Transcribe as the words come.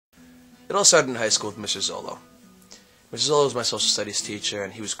It all started in high school with Mr. Zolo. Mr. Zolo was my social studies teacher,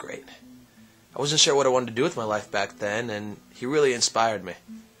 and he was great. I wasn't sure what I wanted to do with my life back then, and he really inspired me.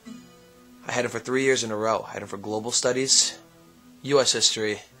 I had him for 3 years in a row. I had him for global studies, U.S.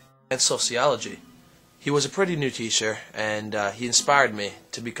 history, and sociology. He was a pretty new teacher, and he inspired me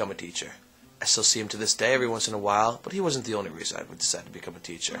to become a teacher. I still see him to this day every once in a while, but he wasn't the only reason I decided to become a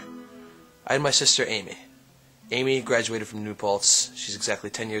teacher. I had my sister Amy. Amy graduated from New Paltz. She's exactly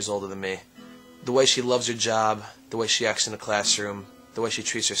 10 years older than me. The way she loves her job, the way she acts in the classroom, the way she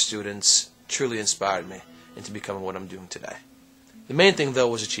treats her students truly inspired me into becoming what I'm doing today. The main thing, though,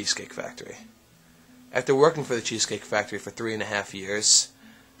 was a Cheesecake Factory. After working for the Cheesecake Factory for 3.5 years,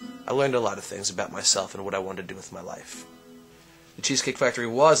 I learned a lot of things about myself and what I wanted to do with my life. The Cheesecake Factory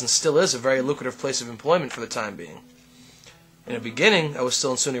was and still is a very lucrative place of employment for the time being. In the beginning, I was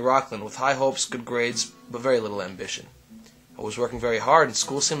still in SUNY Rockland with high hopes, good grades, but very little ambition. I was working very hard, and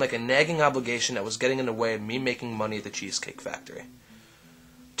school seemed like a nagging obligation that was getting in the way of me making money at the Cheesecake Factory.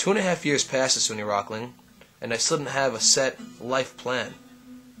 2.5 years passed at SUNY Rockland, and I still didn't have a set life plan.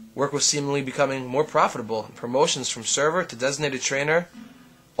 Work was seemingly becoming more profitable, and promotions from server to designated trainer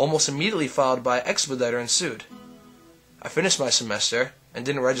almost immediately followed by expediter ensued. I finished my semester and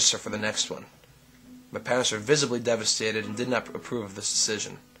didn't register for the next one. My parents were visibly devastated and did not approve of this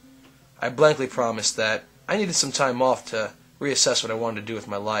decision. I blankly promised that I needed some time off to reassess what I wanted to do with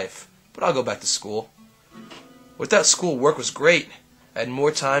my life, but I'll go back to school. Without school, work was great. I had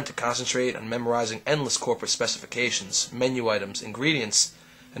more time to concentrate on memorizing endless corporate specifications, menu items, ingredients,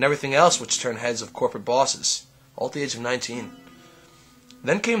 and everything else which turned heads of corporate bosses, all at the age of 19.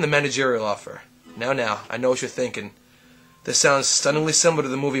 Then came the managerial offer. Now, I know what you're thinking. This sounds stunningly similar to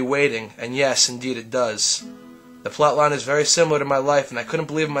the movie Waiting, and yes, indeed it does. The plotline is very similar to my life, and I couldn't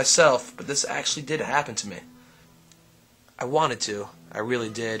believe it myself, but this actually did happen to me. I wanted to. I really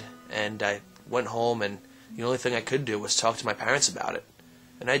did, and I went home, and the only thing I could do was talk to my parents about it.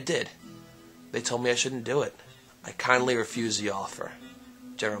 And I did. They told me I shouldn't do it. I kindly refused the offer.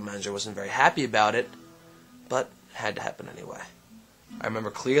 General manager wasn't very happy about it, but it had to happen anyway. I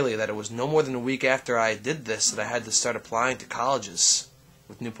remember clearly that it was no more than a week after I did this that I had to start applying to colleges,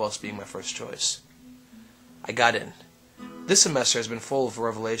 with New Paltz being my first choice. I got in. This semester has been full of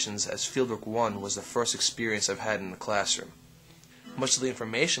revelations, as Fieldwork 1 was the first experience I've had in the classroom. Much of the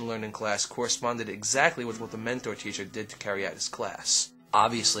information learned in class corresponded exactly with what the mentor teacher did to carry out his class.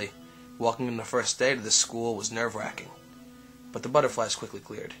 Obviously, walking in the first day to this school was nerve-wracking, but the butterflies quickly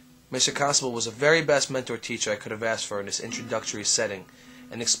cleared. Mr. Constable was the very best mentor teacher I could have asked for in this introductory setting,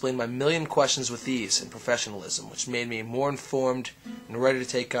 and explained my million questions with ease and professionalism, which made me more informed and ready to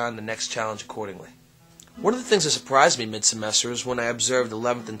take on the next challenge accordingly. One of the things that surprised me mid-semester was when I observed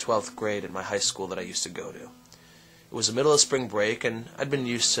 11th and 12th grade at my high school that I used to go to. It was the middle of spring break, and I'd been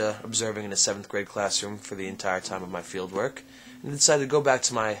used to observing in a 7th grade classroom for the entire time of my field work, and decided to go back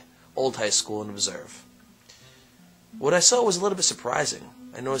to my old high school and observe. What I saw was a little bit surprising.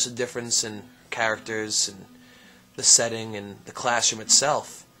 I noticed a difference in characters and the setting and the classroom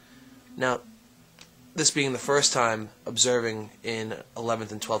itself. Now, this being the first time observing in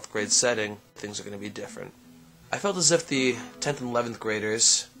 11th and 12th grade setting, things are going to be different. I felt as if the 10th and 11th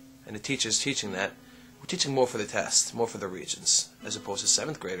graders and the teachers teaching that were teaching more for the test, more for the regions, as opposed to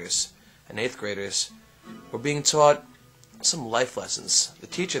 7th graders and 8th graders were being taught some life lessons. The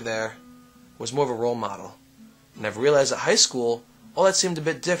teacher there was more of a role model, and I've realized at high school all that seemed a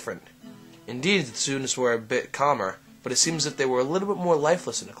bit different. Indeed, the students were a bit calmer, but it seems that they were a little bit more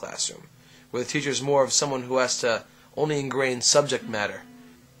lifeless in the classroom, where the teacher is more of someone who has to only ingrain subject matter.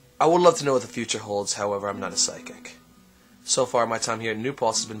 I would love to know what the future holds, however, I'm not a psychic. So far, my time here at New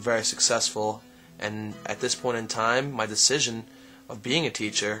Paltz has been very successful, and at this point in time, my decision of being a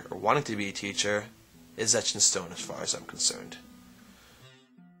teacher, or wanting to be a teacher, is etched in stone as far as I'm concerned.